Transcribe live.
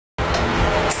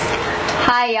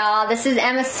Hi y'all, this is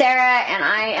EmmaSara and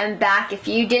I am back. If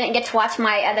you didn't get to watch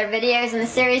my other videos in the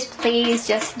series, please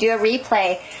just do a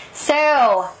replay.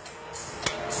 So,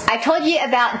 I told you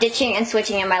about ditching and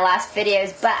switching in my last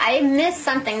videos, but I missed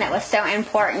something that was so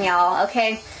important, y'all,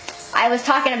 okay? I was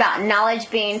talking about knowledge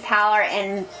being power,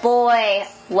 and boy,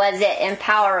 was it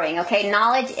empowering, okay?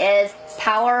 Knowledge is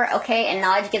power, okay? And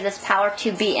knowledge gives us power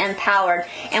to be empowered.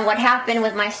 And what happened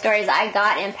with my story is I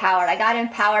got empowered. I got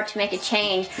empowered to make a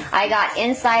change. I got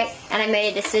insight, and I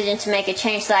made a decision to make a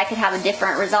change so I could have a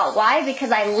different result. Why?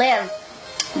 Because I live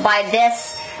by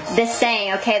this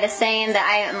saying, okay? The saying that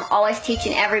I am always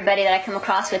teaching everybody that I come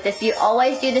across with. If you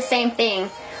always do the same thing,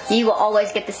 you will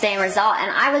always get the same result.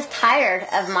 And I was tired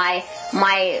of my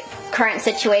current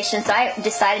situation, so I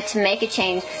decided to make a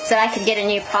change so that I could get a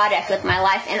new product with my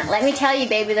life. And let me tell you,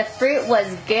 baby, the fruit was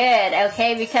good,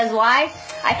 okay? Because why?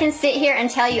 I can sit here and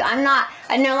tell you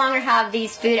I no longer have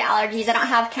these food allergies. I don't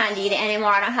have Candida anymore.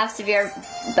 I don't have severe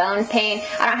bone pain.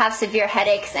 I don't have severe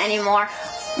headaches anymore.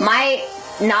 My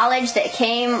knowledge that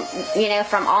came,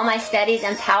 from all my studies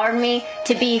empowered me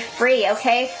to be free,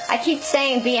 okay? I keep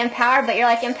saying be empowered, but you're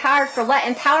like, empowered for what?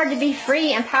 Empowered to be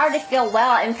free, empowered to feel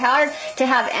well, empowered to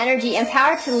have energy,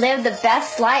 empowered to live the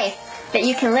best life that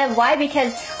you can live. Why?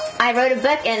 Because I wrote a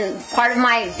book, and part of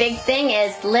my big thing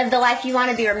is live the life you want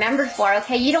to be remembered for,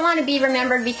 okay? You don't want to be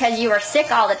remembered because you were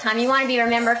sick all the time. You want to be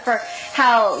remembered for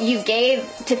how you gave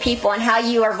to people and how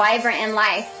you are vibrant in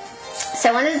life.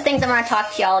 So one of the things I want to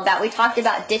talk to y'all about, we talked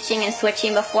about ditching and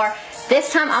switching before.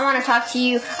 This time I want to talk to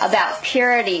you about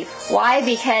purity. Why?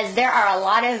 Because there are a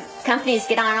lot of companies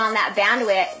getting on that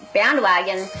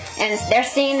bandwagon, and they're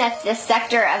seeing that this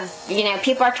sector of,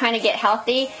 people are trying to get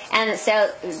healthy, and so,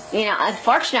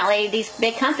 unfortunately, these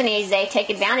big companies, they take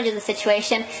advantage of the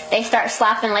situation. They start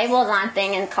slapping labels on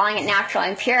things and calling it natural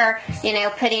and pure,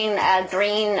 putting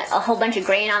a whole bunch of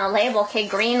green on the label. Okay,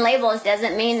 green labels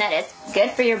doesn't mean that it's good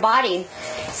for your body.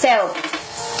 So,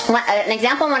 an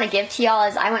example I want to give to y'all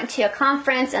is I went to a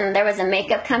conference, and there was a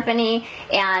makeup company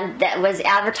and that was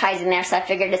advertising there, so I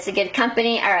figured it's a good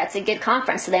company, or it's a good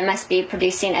conference, so they must be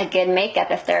producing a good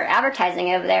makeup if they're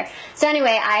advertising over there. So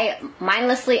anyway, I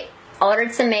mindlessly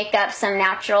ordered some makeup, some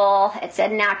natural, it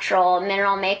said natural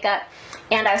mineral makeup,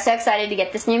 and I was so excited to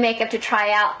get this new makeup to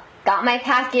try out. Got my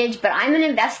package, but I'm an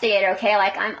investigator, okay?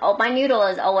 Like, my noodle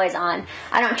is always on.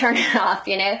 I don't turn it off,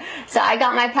 So I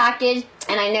got my package,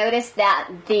 and I noticed that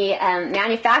the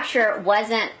manufacturer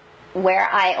wasn't where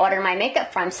I ordered my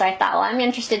makeup from. So I thought, well, I'm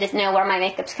interested to know where my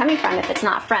makeup's coming from. If it's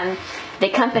not from the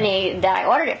company that I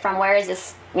ordered it from, where is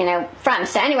this, from?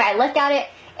 So anyway, I looked at it,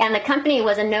 and the company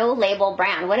was a no-label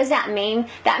brand. What does that mean?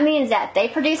 That means that they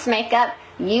produce makeup,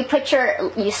 you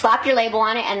slap your label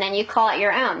on it, and then you call it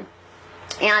your own.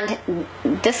 And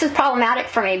this is problematic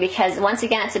for me because, once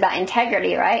again, it's about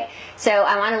integrity, right? So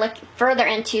I want to look further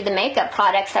into the makeup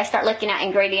products. I start looking at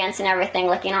ingredients and everything,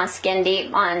 looking on Skin Deep.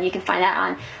 You can find that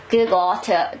on Google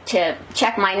to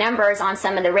check my numbers on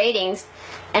some of the ratings.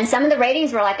 And some of the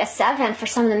ratings were like a 7 for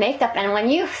some of the makeup. And when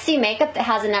you see makeup that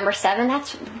has a number 7,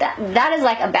 that is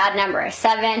like a bad number.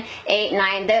 7, 8,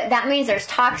 9. That means there's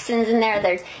toxins in there.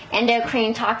 There's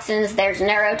endocrine toxins. There's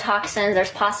neurotoxins.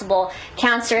 There's possible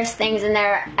cancerous things in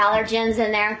there, allergens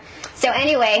in there. So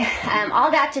anyway, all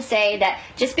that to say that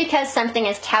just because something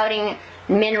is touting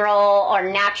mineral or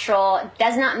natural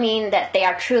does not mean that they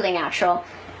are truly natural.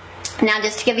 Now,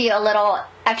 just to give you a little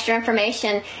extra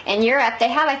information, in Europe they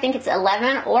have, I think it's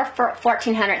 11 or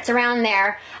 1400, it's around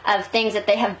there, of things that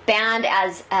they have banned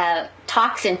as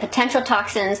potential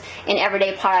toxins in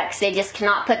everyday products. They just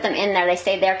cannot put them in there. They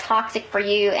say they're toxic for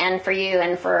you and for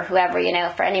whoever,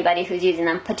 for anybody who's using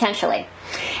them potentially.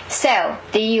 So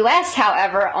the US,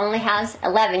 however, only has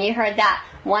 11. You heard that.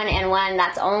 1 and 1,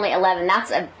 that's only 11.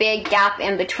 That's a big gap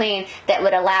in between that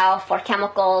would allow for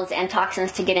chemicals and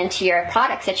toxins to get into your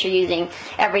products that you're using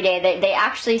every day. They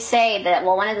actually say that,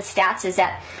 well, one of the stats is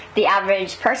that the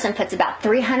average person puts about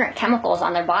 300 chemicals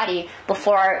on their body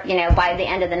before, by the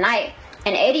end of the night.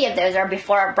 And 80 of those are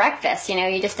before breakfast.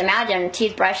 You just imagine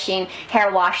teeth brushing,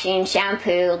 hair washing,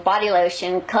 shampoo, body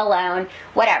lotion, cologne,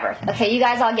 whatever. Okay, you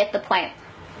guys all get the point.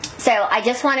 So I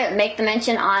just want to make the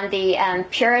mention on the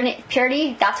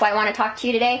purity. That's why I want to talk to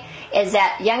you today, is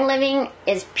that Young Living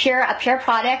is a pure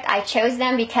product. I chose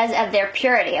them because of their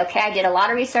purity, okay? I did a lot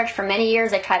of research for many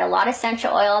years. I tried a lot of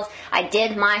essential oils. I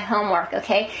did my homework,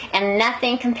 okay? And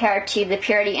nothing compared to the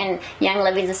purity in Young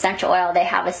Living's essential oil. They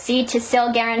have a seed to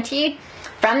seal guaranteed.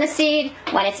 From the seed,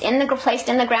 when it's placed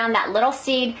in the ground, that little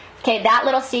seed Okay, that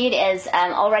little seed is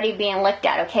already being looked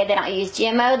at. Okay, they don't use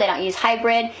GMO, they don't use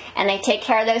hybrid, and they take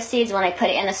care of those seeds when they put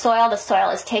it in the soil. The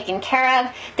soil is taken care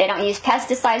of. They don't use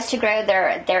pesticides to grow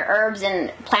their herbs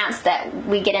and plants that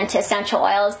we get into essential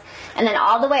oils. And then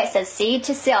all the way it says seed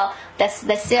to seal. The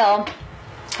seal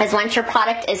is once your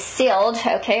product is sealed,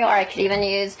 okay, or I could even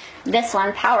use this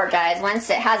one, Power Guys. Once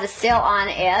it has a seal on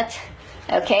it,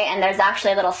 okay, and there's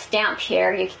actually a little stamp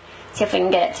here. You see if we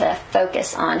can get it to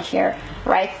focus on here,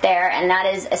 right there, and that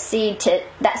is a seed to,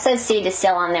 that says seed to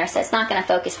seal on there, so it's not going to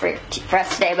focus for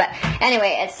us today, but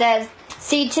anyway, it says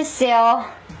seed to seal,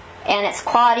 and it's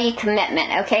quality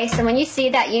commitment, okay? So when you see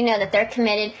that, you know that they're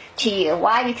committed to you.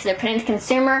 Why? Because they're putting the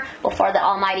consumer before the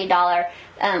almighty dollar.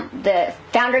 The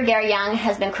founder, Gary Young,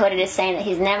 has been quoted as saying that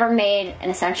he's never made an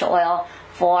essential oil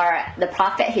for the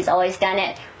profit. He's always done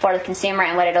it for the consumer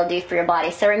and what it'll do for your body.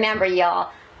 So remember,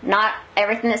 y'all, not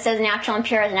everything that says natural and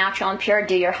pure is natural and pure.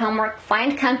 Do your homework.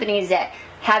 Find companies that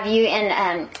have you in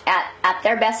at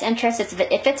their best interest.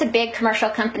 If it's a big commercial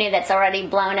company that's already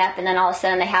blown up and then all of a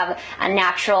sudden they have a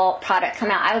natural product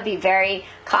come out, I would be very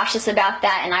cautious about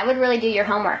that, and I would really do your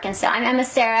homework. And so I'm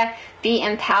EmmaSara. Be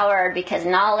empowered, because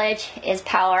knowledge is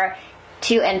power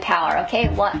to empower. Okay,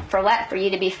 what? For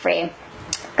you to be free.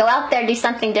 Go out there, do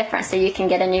something different so you can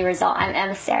get a new result. I'm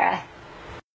EmmaSara.